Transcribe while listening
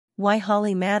Why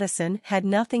Holly Madison had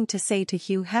nothing to say to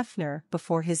Hugh Hefner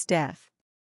before his death.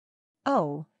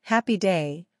 Oh, happy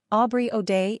day, Aubrey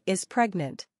O'Day is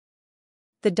pregnant.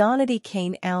 The Danity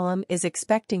Kane alum is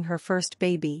expecting her first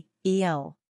baby,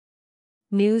 EL.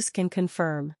 News can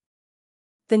confirm.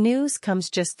 The news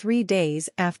comes just 3 days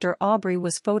after Aubrey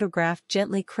was photographed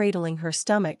gently cradling her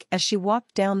stomach as she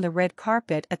walked down the red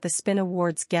carpet at the Spin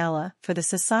Awards Gala for the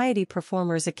Society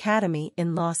Performers Academy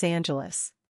in Los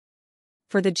Angeles.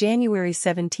 For the January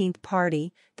 17th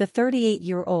party, the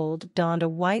 38-year-old donned a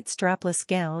white strapless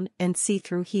gown and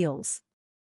see-through heels.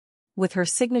 With her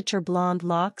signature blonde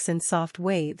locks and soft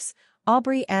waves,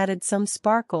 Aubrey added some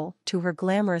sparkle to her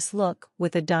glamorous look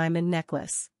with a diamond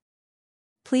necklace.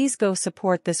 "Please go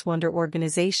support this wonder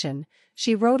organization,"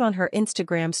 she wrote on her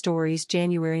Instagram stories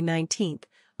January 19th,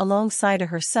 alongside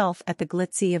herself at the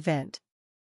glitzy event.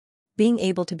 "Being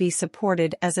able to be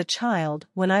supported as a child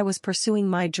when I was pursuing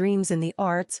my dreams in the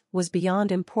arts was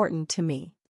beyond important to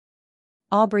me."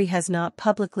 Aubrey has not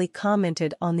publicly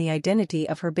commented on the identity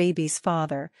of her baby's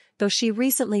father, though she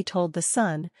recently told The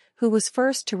Sun, who was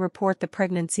first to report the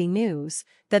pregnancy news,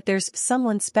 that "there's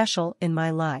someone special in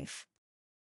my life."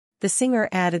 The singer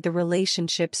added the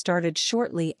relationship started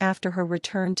shortly after her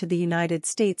return to the United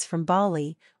States from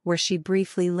Bali, where she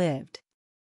briefly lived.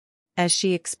 As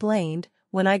she explained,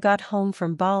 "When I got home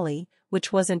from Bali,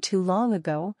 which wasn't too long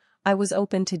ago, I was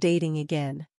open to dating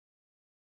again.